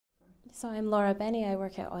So I'm Laura Bennie, I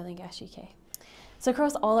work at Oil and Gas UK. So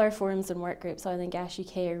across all our forums and work groups, Oil and Gas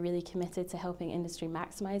UK are really committed to helping industry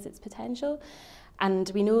maximise its potential.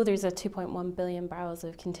 And we know there's a 2.1 billion barrels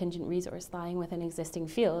of contingent resource lying within existing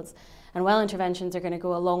fields, and well interventions are going to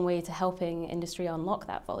go a long way to helping industry unlock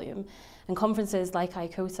that volume. And conferences like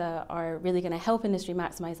ICOTA are really going to help industry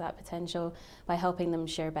maximise that potential by helping them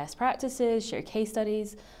share best practices, share case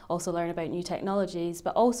studies, also learn about new technologies,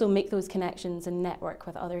 but also make those connections and network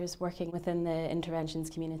with others working within the interventions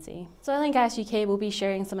community. So Oil and Gas UK will be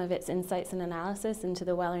sharing some of its insights and analysis into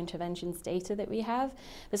the well interventions data that we have.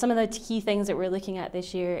 But some of the key things that we're looking at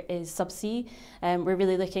this year is subsea. We're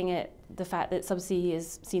really looking at the fact that subsea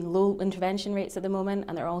is seeing low intervention rates at the moment,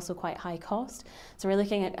 and they're also quite high cost. So we're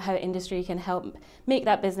looking at how industry can help make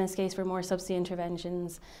that business case for more subsea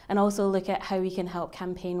interventions, and also look at how we can help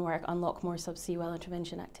campaign work unlock more subsea well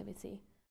intervention activity.